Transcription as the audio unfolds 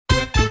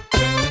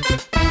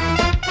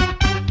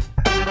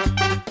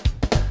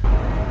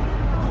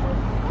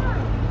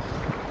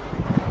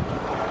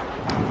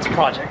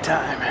project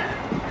time.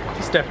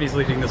 Stephanie's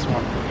leading this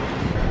one.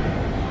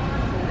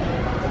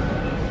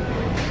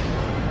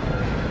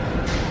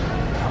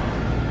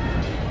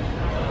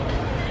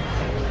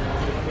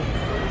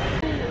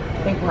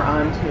 I think we're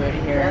on to it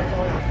here.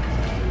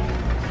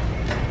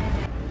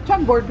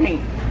 Chalkboard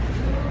paint.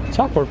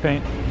 Chalkboard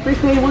paint.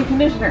 Freestanding wood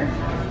conditioner.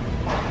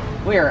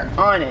 We are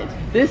on it.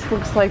 This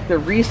looks like the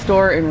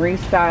restore and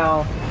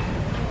restyle.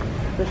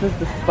 This is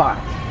the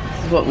spot.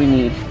 This is what we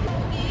need.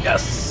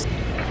 Yes.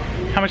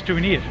 How much do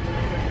we need?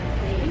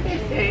 I think they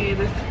say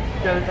this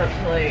goes up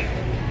to like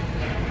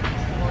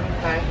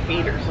 25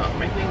 feet or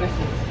something. I think this is,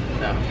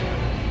 no.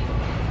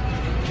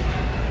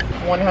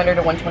 100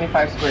 to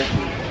 125 square feet.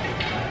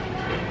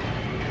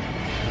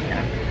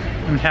 Yeah.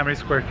 And how many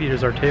square feet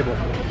is our table?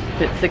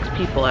 Fit 6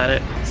 people at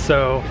it.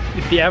 So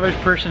if the average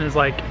person is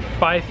like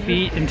 5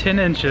 feet and 10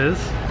 inches.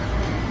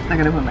 I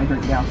gotta put my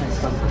drink down.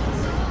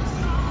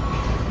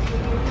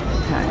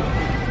 Okay.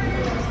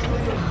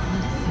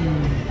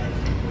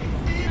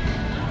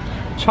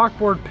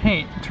 Chalkboard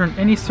paint. Turn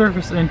any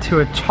surface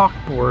into a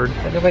chalkboard.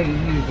 But nobody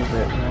uses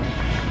it.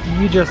 No.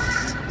 You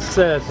just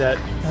said that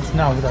that's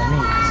not what that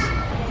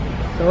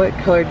means. So what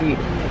color do you?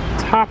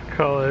 Top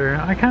color.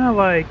 I kind of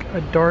like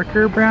a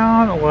darker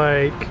brown,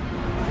 like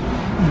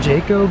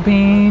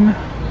Jacobine.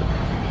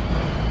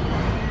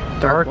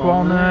 Dark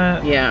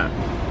walnut. Yeah.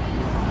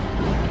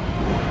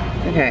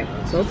 Okay,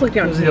 so let's look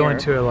down Those here. are the only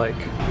two I like.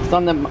 So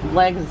on the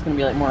legs, it's gonna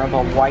be like more of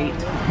a white.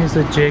 Here's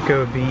a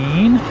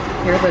Jacobine.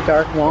 Here's a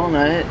dark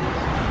walnut.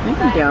 I think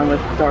I'm down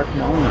with dark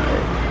walnut.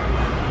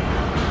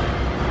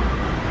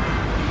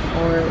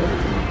 Or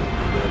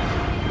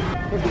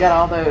we've got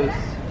all those.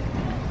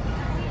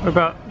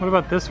 What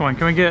about this one?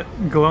 Can we get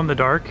glow in the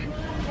dark?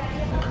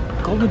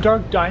 Glow in the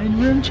dark dining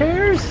room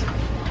chairs?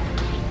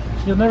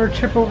 You'll never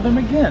trip over them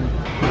again.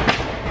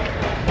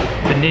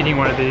 Been needing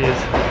one of these.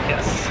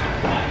 Yes.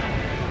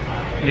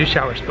 New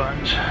shower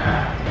sponge.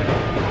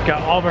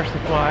 Got all of our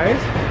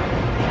supplies.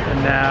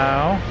 And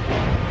now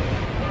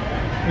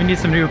we need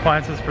some new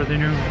appliances for the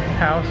new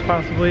house,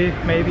 possibly,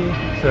 maybe.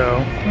 So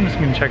I'm just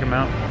gonna check them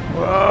out.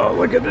 Whoa,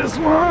 look at this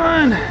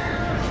one!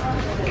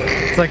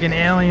 It's like an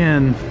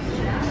alien.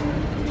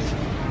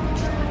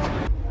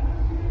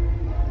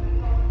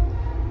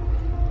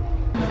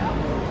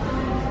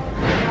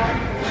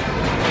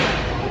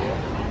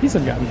 These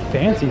have gotten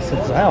fancy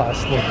since I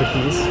last looked at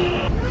these.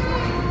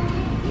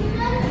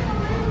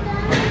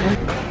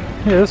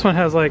 Yeah, this one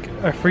has like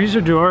a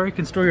freezer door. You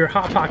can store your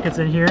Hot Pockets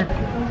in here.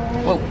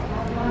 Whoa.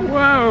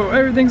 Whoa,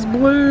 everything's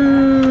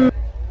blue.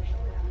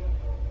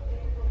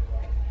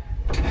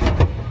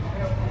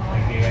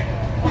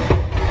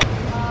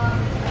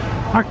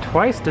 Knock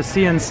twice to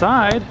see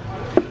inside.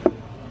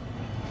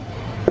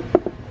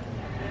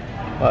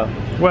 Whoa.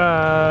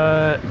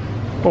 What?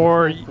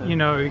 Or, you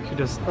know, you could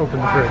just open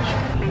the fridge.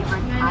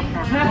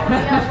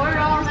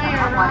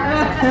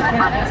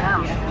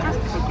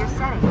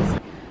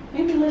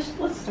 Maybe let's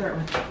start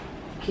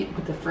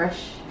with the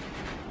fresh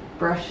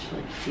brush,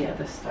 like, yeah,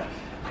 this stuff.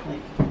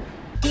 Like,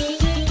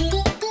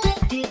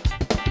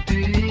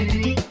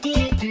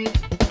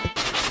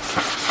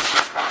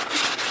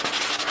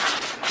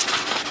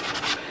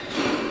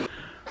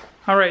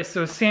 Alright,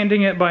 so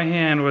sanding it by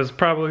hand was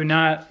probably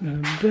not the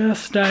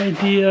best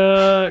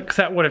idea, because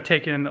that would have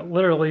taken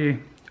literally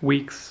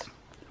weeks,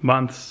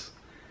 months,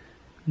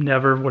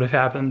 never would have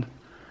happened.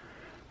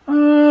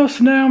 So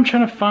now I'm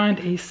trying to find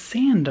a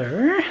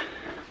sander.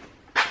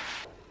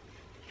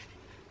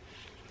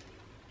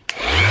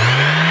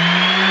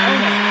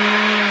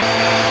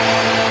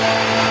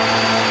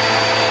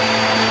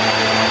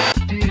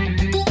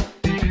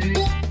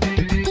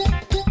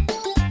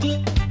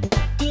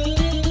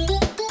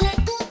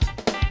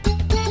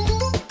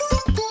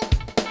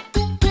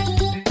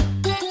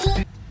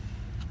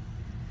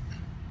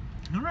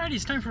 Alrighty,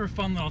 it's time for a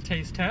fun little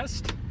taste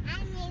test.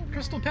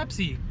 Crystal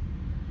Pepsi.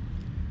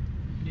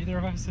 Neither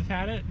of us have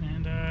had it,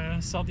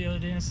 and saw it the other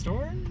day in a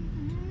store.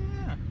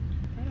 Yeah,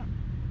 try it out.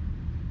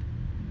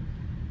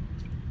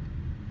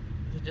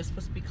 is it just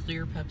supposed to be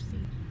clear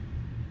Pepsi?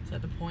 Is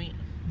that the point?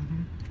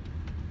 Mm-hmm.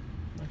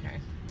 Okay.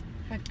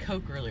 I had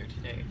Coke earlier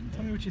today.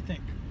 Tell me what you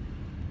think.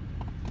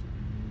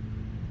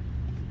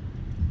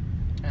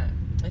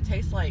 It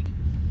tastes like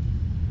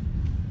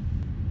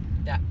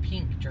that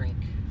pink drink.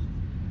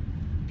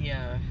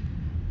 The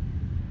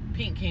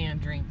pink can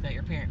drink that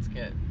your parents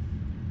get.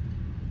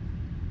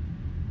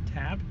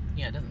 Tab?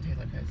 Yeah, it doesn't taste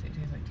like Pepsi. It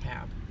tastes like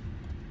Tab.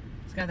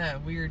 It's got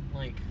that weird,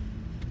 like...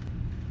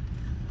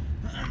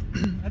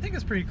 I think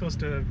it's pretty close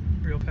to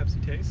real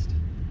Pepsi taste.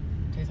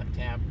 Tastes like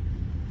Tab.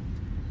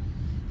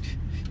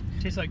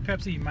 Tastes like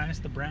Pepsi minus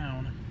the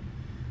brown.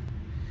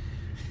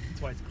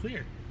 That's why it's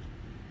clear.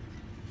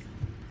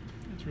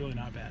 It's really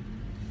not bad.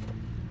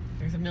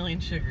 There's a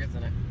million sugars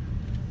in it.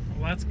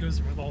 Well, that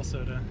goes with all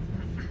soda.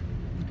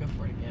 Go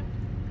for it again.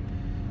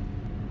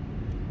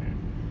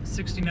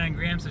 69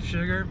 grams of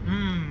sugar.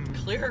 Mmm.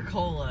 Clear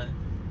cola.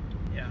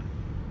 Yeah.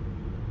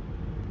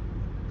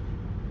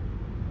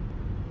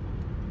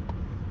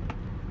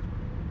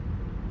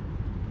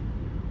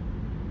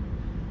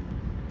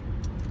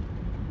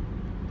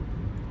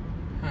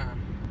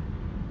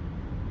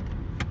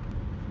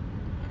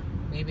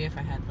 Maybe if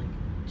I had like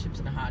chips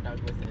and a hot dog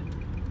with it.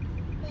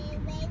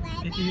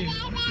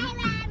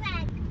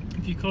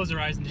 If you close your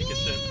eyes and take a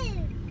sip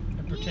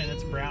and pretend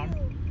it's brown,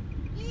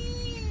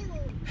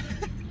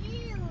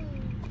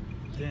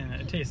 then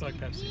it tastes like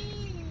Pepsi.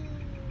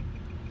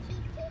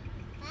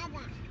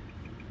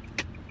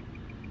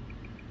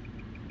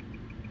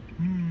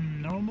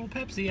 Normal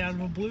Pepsi out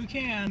of a blue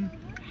can.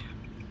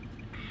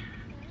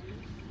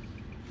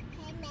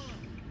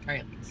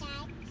 Alright,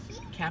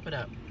 cap it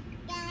up.